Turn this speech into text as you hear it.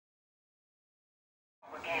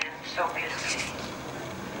so beautifully.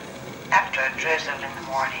 After a drizzle in the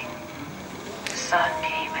morning, the sun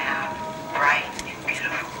came out bright and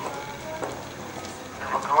beautiful. We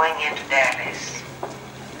were going into Dallas.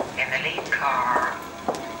 In the lead car,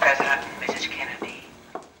 President and Mrs. Kennedy.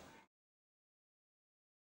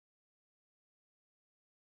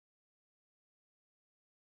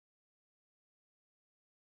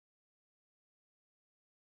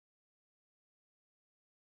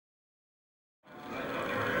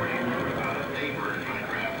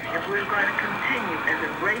 If we're going to continue as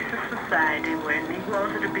a racist society where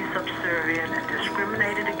Negroes are to be subservient and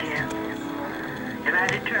discriminated against, and I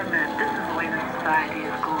determine that this is the way the society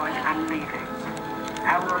is going, I'm leaving.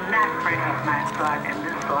 I will not bring up my son in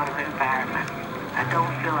this sort of environment. I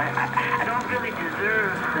don't feel like, I don't really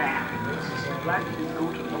deserve that. Black kids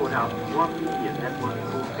go to the courthouse once a year. That's what they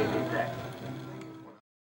go pay their taxes.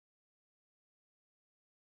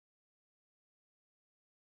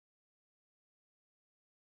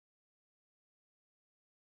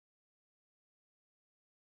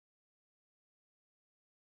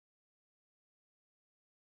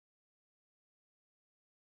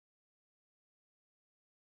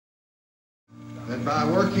 That by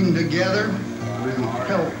working together, we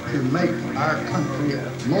help to make our country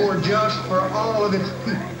more just for all of its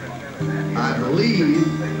people. I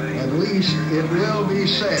believe, at least it will be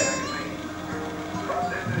said,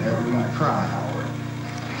 that we try.